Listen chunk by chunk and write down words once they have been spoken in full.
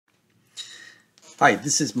Hi,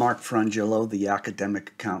 this is Mark Frangillo, the Academic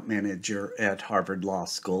Account Manager at Harvard Law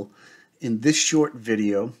School. In this short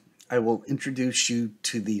video, I will introduce you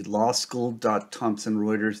to the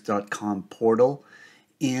lawschool.thomsonreuters.com portal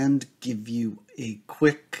and give you a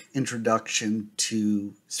quick introduction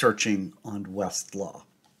to searching on Westlaw.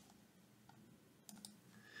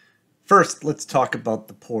 First, let's talk about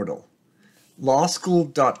the portal.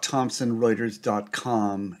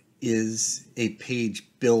 Lawschool.thomsonreuters.com is a page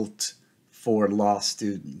built for law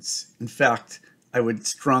students. In fact, I would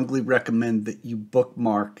strongly recommend that you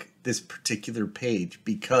bookmark this particular page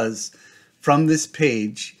because from this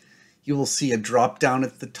page, you will see a drop down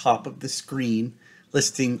at the top of the screen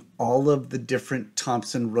listing all of the different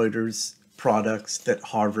Thomson Reuters products that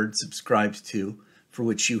Harvard subscribes to, for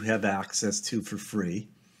which you have access to for free.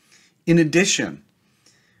 In addition,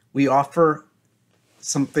 we offer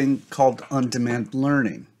something called on-demand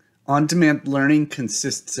learning. On-demand learning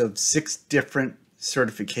consists of 6 different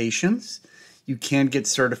certifications. You can get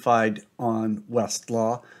certified on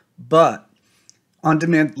Westlaw, but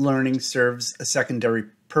on-demand learning serves a secondary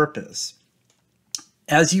purpose.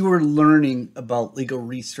 As you are learning about legal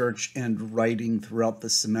research and writing throughout the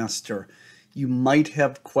semester, you might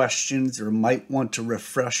have questions or might want to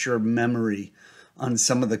refresh your memory on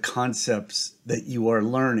some of the concepts that you are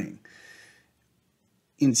learning.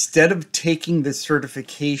 Instead of taking the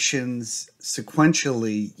certifications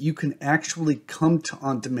sequentially, you can actually come to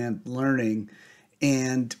on-demand learning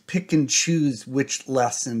and pick and choose which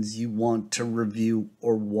lessons you want to review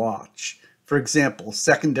or watch. For example,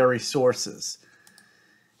 secondary sources.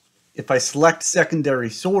 If I select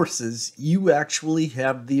secondary sources, you actually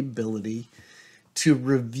have the ability to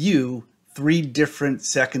review 3 different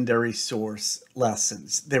secondary source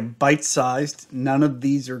lessons. They're bite-sized. None of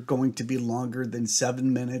these are going to be longer than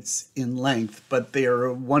 7 minutes in length, but they are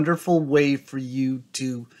a wonderful way for you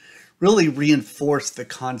to really reinforce the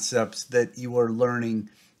concepts that you are learning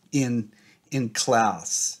in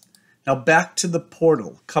class. Now back to the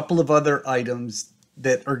portal, a couple of other items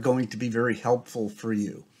that are going to be very helpful for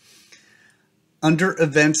you. Under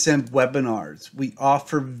events and webinars, we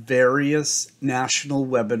offer various national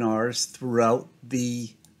webinars throughout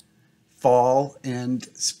the fall and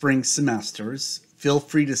spring semesters. Feel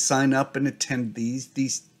free to sign up and attend these.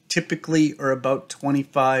 These typically are about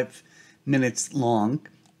 25 minutes long.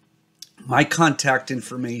 My contact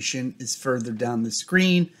information is further down the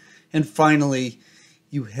screen. And finally,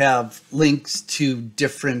 you have links to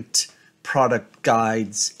different product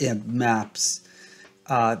guides and maps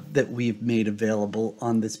that we've made available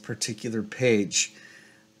on this particular page.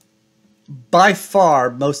 By far,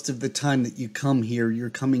 most of the time that you come here, you're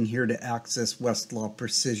coming here to access Westlaw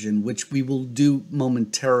Precision, which we will do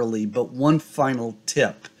momentarily. But one final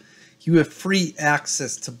tip, you have free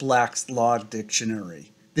access to Black's Law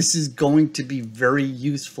Dictionary. This is going to be very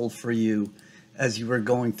useful for you as you are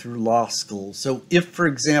going through law school. So if, for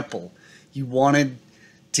example, you wanted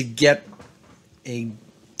to get a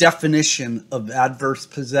definition of adverse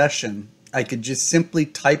possession, I could just simply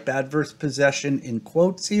type adverse possession in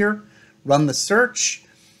quotes here, run the search,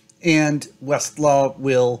 and Westlaw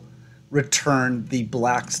will return the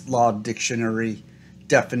Black's Law Dictionary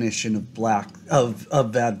definition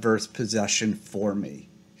of adverse possession for me.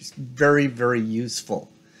 It's very, very useful.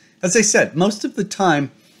 As I said, most of the time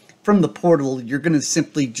from the portal, you're going to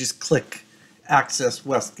simply just click Access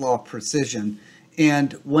Westlaw Precision.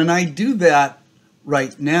 And when I do that,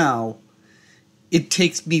 right now, it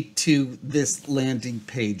takes me to this landing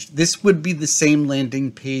page. This would be the same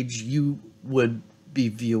landing page you would be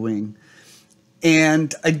viewing.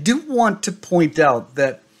 And I do want to point out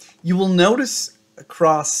that you will notice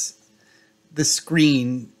across the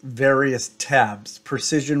screen various tabs: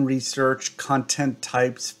 precision research, content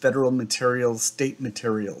types, federal materials, state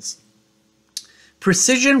materials.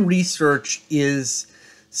 Precision research is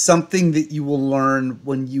something that you will learn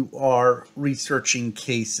when you are researching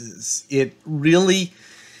cases. It really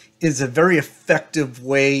is a very effective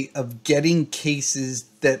way of getting cases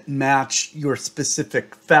that match your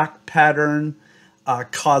specific fact pattern,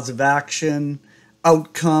 cause of action,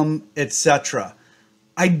 outcome, etc.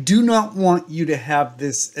 I do not want you to have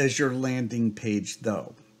this as your landing page,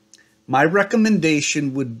 though. My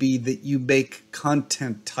recommendation would be that you make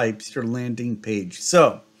content types your landing page.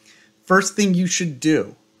 So, first thing you should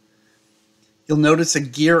do, you'll notice a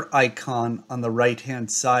gear icon on the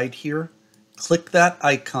right-hand side here. Click that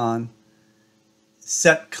icon,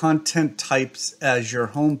 set content types as your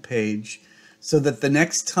home page so that the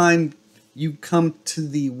next time you come to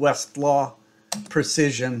the Westlaw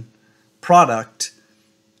Precision product,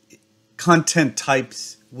 content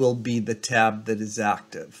types will be the tab that is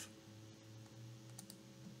active.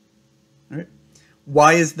 All right.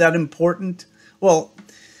 Why is that important? Well,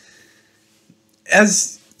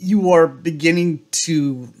 as you are beginning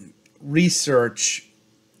to research,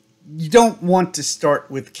 you don't want to start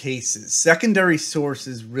with cases. Secondary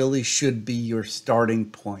sources really should be your starting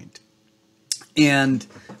point. And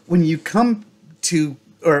when you come to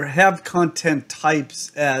or have content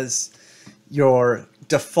types as your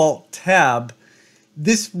default tab,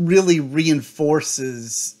 this really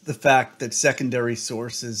reinforces the fact that secondary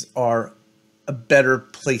sources are a better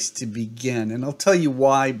place to begin. And I'll tell you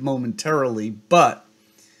why momentarily, but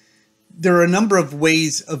there are a number of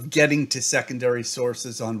ways of getting to secondary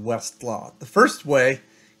sources on Westlaw. The first way,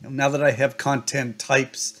 now that I have content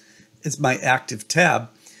types as my active tab,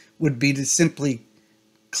 would be to simply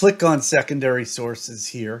click on secondary sources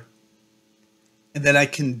here, and then I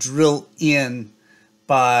can drill in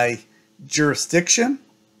by jurisdiction,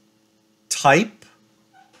 type,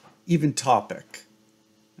 even topic.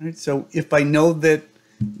 All right, so if I know that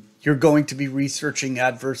you're going to be researching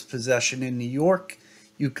adverse possession in New York,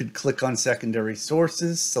 you could click on secondary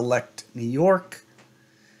sources, select New York,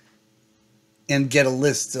 and get a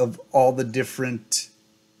list of all the different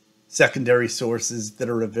secondary sources that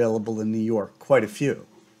are available in New York, quite a few.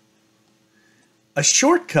 A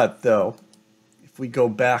shortcut, though, if we go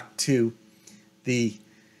back to the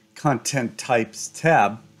Content Types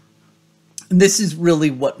tab, and this is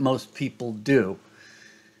really what most people do.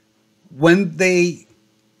 When they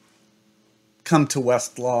come to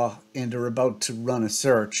Westlaw and are about to run a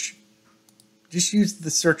search, just use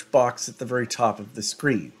the search box at the very top of the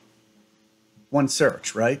screen. One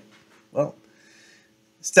search, right? Well,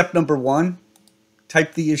 step number one,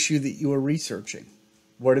 type the issue that you are researching.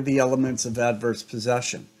 What are the elements of adverse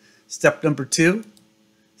possession? Step number two,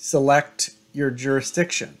 select your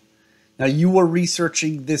jurisdiction. Now, you are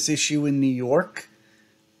researching this issue in New York.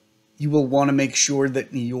 You will want to make sure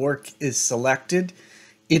that New York is selected.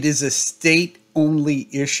 It is a state-only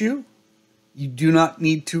issue. You do not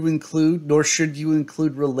need to include, nor should you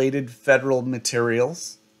include, related federal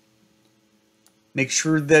materials. Make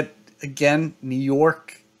sure that, again, New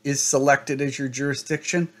York is selected as your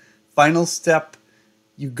jurisdiction. Final step,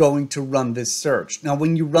 you're going to run this search. Now,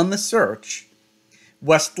 when you run the search,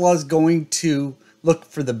 Westlaw is going to look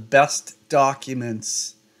for the best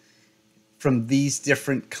documents from these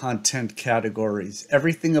different content categories.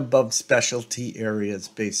 Everything above specialty areas,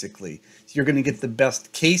 basically. So you're going to get the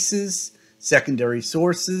best cases, secondary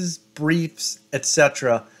sources, briefs,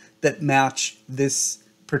 etc. that match this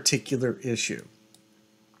particular issue.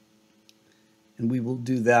 And we will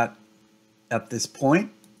do that at this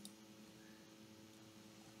point.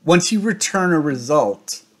 Once you return a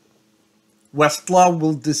result, Westlaw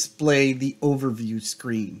will display the overview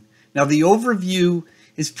screen. Now, the overview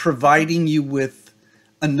is providing you with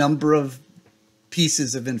a number of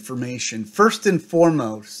pieces of information. First and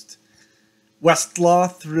foremost,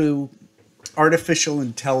 Westlaw, through artificial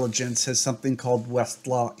intelligence, has something called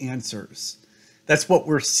Westlaw Answers. That's what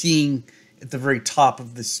we're seeing at the very top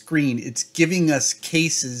of the screen. It's giving us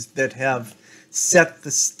cases that have set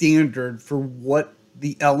the standard for what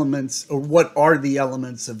the elements, or what are the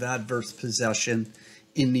elements of adverse possession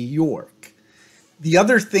in New York. The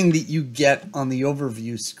other thing that you get on the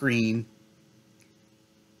overview screen,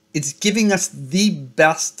 it's giving us the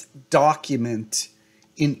best document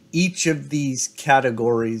in each of these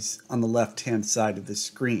categories on the left-hand side of the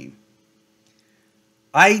screen.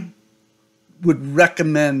 I would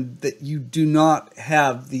recommend that you do not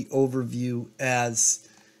have the overview as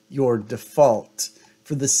your default,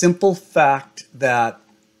 for the simple fact that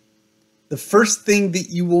the first thing that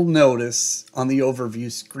you will notice on the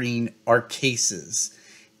overview screen are cases.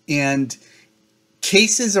 And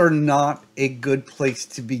cases are not a good place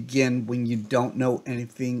to begin when you don't know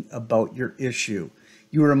anything about your issue.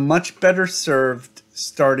 You are much better served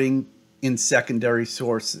starting in secondary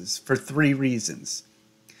sources for three reasons.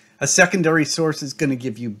 A secondary source is going to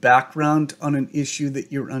give you background on an issue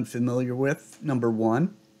that you're unfamiliar with, number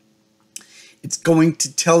one. It's going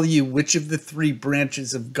to tell you which of the three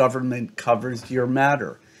branches of government covers your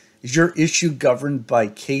matter. Is your issue governed by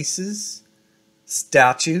cases,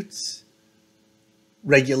 statutes,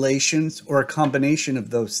 regulations, or a combination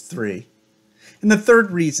of those three? And the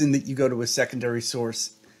third reason that you go to a secondary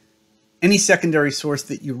source, any secondary source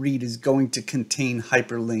that you read is going to contain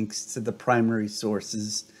hyperlinks to the primary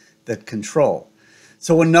sources that control.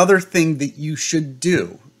 So another thing that you should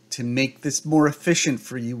do to make this more efficient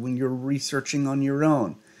for you when you're researching on your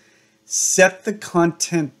own, set the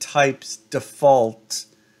content types default,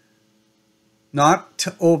 not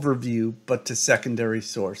to overview, but to secondary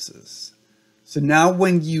sources. So now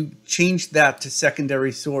when you change that to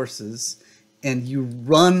secondary sources and you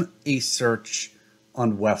run a search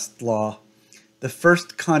on Westlaw. The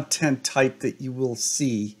first content type that you will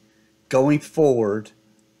see going forward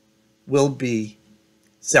will be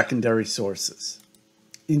secondary sources.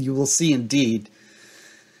 And you will see indeed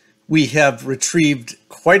we have retrieved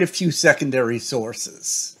quite a few secondary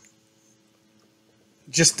sources.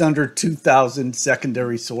 Just under 2,000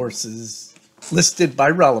 secondary sources listed by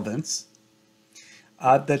relevance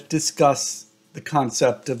that discuss the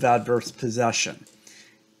concept of adverse possession.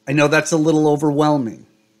 I know that's a little overwhelming,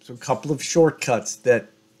 so a couple of shortcuts that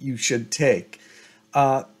you should take.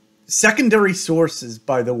 Secondary sources,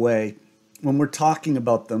 by the way, when we're talking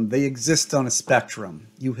about them, they exist on a spectrum.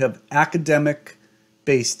 You have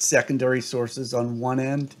academic-based secondary sources on one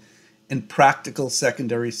end and practical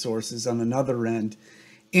secondary sources on another end.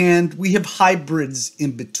 And we have hybrids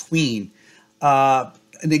in between.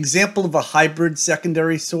 An example of a hybrid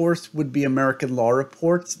secondary source would be American Law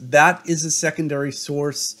Reports. That is a secondary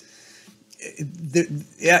source.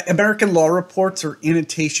 American Law Reports are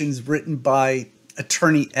annotations written by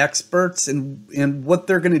attorney experts, and what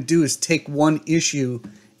they're going to do is take one issue,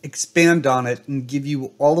 expand on it, and give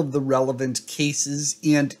you all of the relevant cases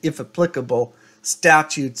and, if applicable,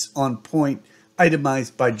 statutes on point,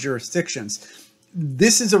 itemized by jurisdictions.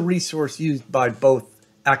 This is a resource used by both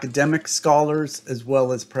academic scholars as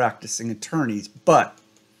well as practicing attorneys. But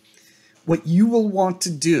what you will want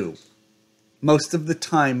to do most of the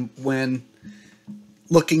time when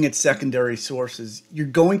looking at secondary sources, you're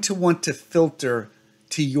going to want to filter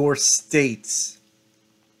to your state's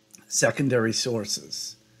secondary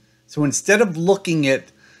sources. So instead of looking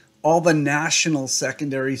at all the national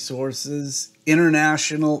secondary sources,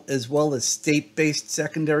 international as well as state-based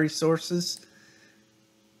secondary sources,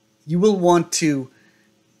 you will want to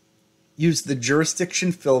use the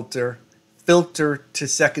jurisdiction filter to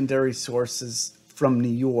secondary sources from New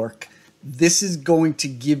York. This is going to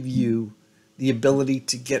give you the ability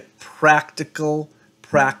to get practical,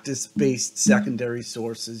 practice-based secondary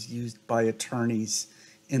sources used by attorneys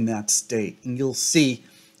in that state. And you'll see,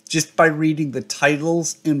 just by reading the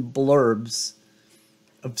titles and blurbs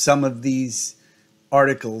of some of these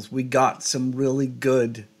articles, we got some really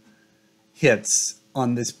good hits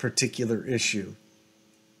on this particular issue.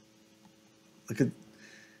 Look at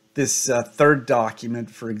this third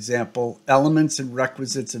document, for example, Elements and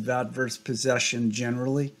Requisites of Adverse Possession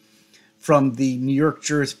Generally, from the New York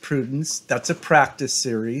Jurisprudence. That's a practice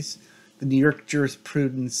series. The New York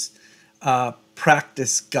Jurisprudence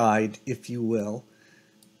practice guide, if you will.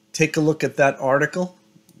 Take a look at that article.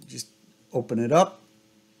 Just open it up.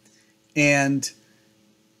 And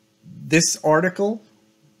this article,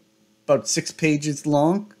 about 6 pages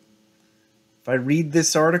long. If I read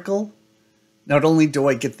this article, not only do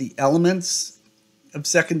I get the elements of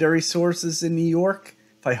secondary sources in New York,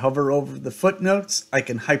 if I hover over the footnotes, I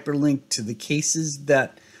can hyperlink to the cases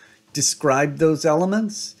that describe those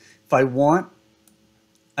elements. If I want,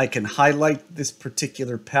 I can highlight this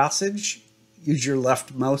particular passage. Use your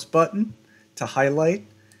left mouse button to highlight.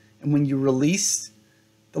 And when you release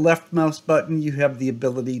the left mouse button, you have the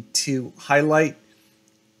ability to highlight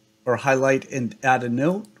and add a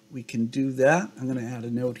note. We can do that. I'm going to add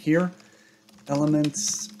a note here.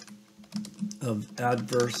 Elements of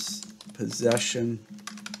adverse possession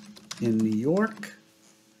in New York.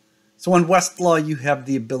 So on Westlaw, you have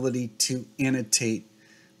the ability to annotate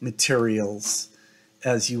materials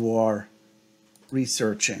as you are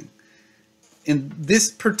researching. And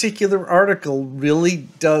this particular article really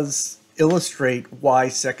does illustrate why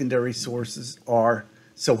secondary sources are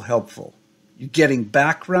so helpful. You're getting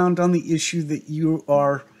background on the issue that you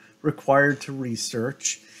are required to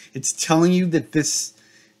research. It's telling you that this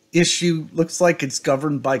issue looks like it's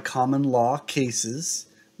governed by common law cases,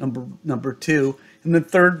 number two. And the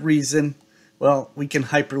third reason, well, we can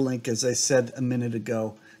hyperlink, as I said a minute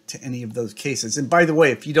ago, to any of those cases. And by the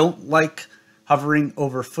way, if you don't like hovering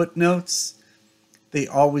over footnotes, they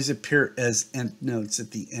always appear as endnotes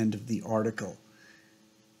at the end of the article.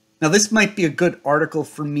 Now, this might be a good article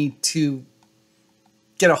for me to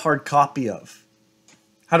get a hard copy of.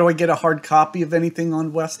 How do I get a hard copy of anything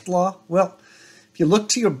on Westlaw? Well, if you look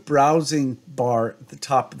to your browsing bar at the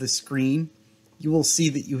top of the screen, you will see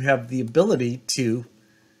that you have the ability to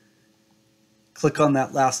click on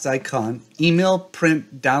that last icon, email,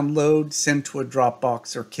 print, download, send to a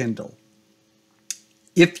Dropbox or Kindle.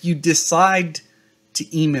 If you decide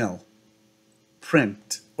to email,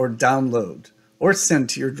 print, or download, or send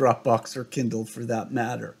to your Dropbox or Kindle for that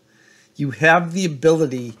matter, you have the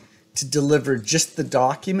ability to deliver just the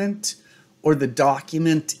document or the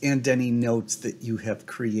document and any notes that you have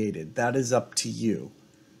created. That is up to you.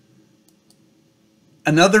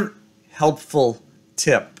 Another helpful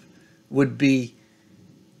tip would be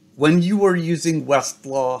When you are using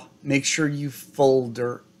Westlaw, make sure you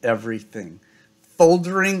folder everything.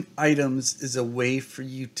 Foldering items is a way for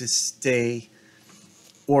you to stay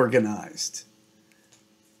organized.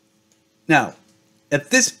 Now,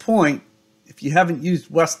 at this point, if you haven't used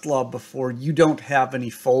Westlaw before, you don't have any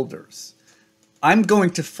folders. I'm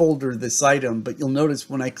going to folder this item, but you'll notice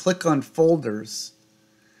when I click on folders,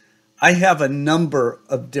 I have a number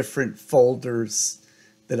of different folders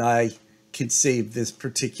that I can save this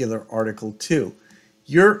particular article to.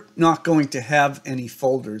 You're not going to have any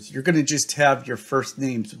folders. You're going to just have your first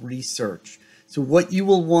name's research. So what you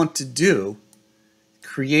will want to do,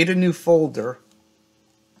 create a new folder.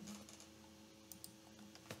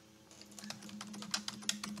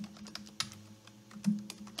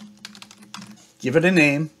 Give it a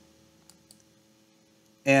name.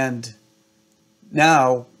 And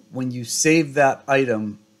now when you save that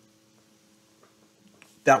item,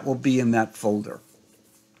 that will be in that folder.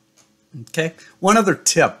 Okay. One other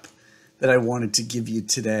tip that I wanted to give you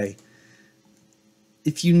today.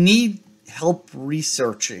 If you need help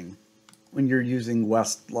researching when you're using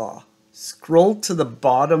Westlaw, scroll to the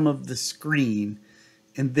bottom of the screen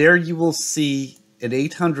and there you will see an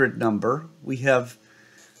 800 number. We have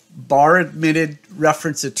bar admitted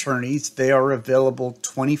reference attorneys. They are available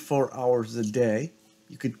 24 hours a day.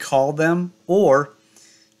 You could call them, or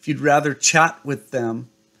if you'd rather chat with them,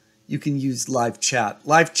 you can use live chat.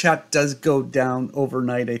 Live chat does go down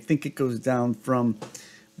overnight. I think it goes down from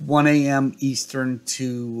 1 a.m. Eastern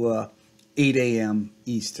to 8 a.m.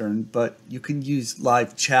 Eastern, but you can use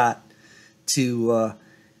live chat to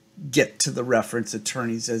get to the reference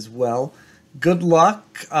attorneys as well. Good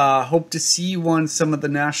luck. Hope to see you on some of the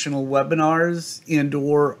national webinars and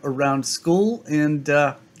or around school. And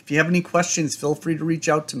if you have any questions, feel free to reach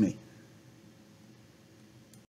out to me.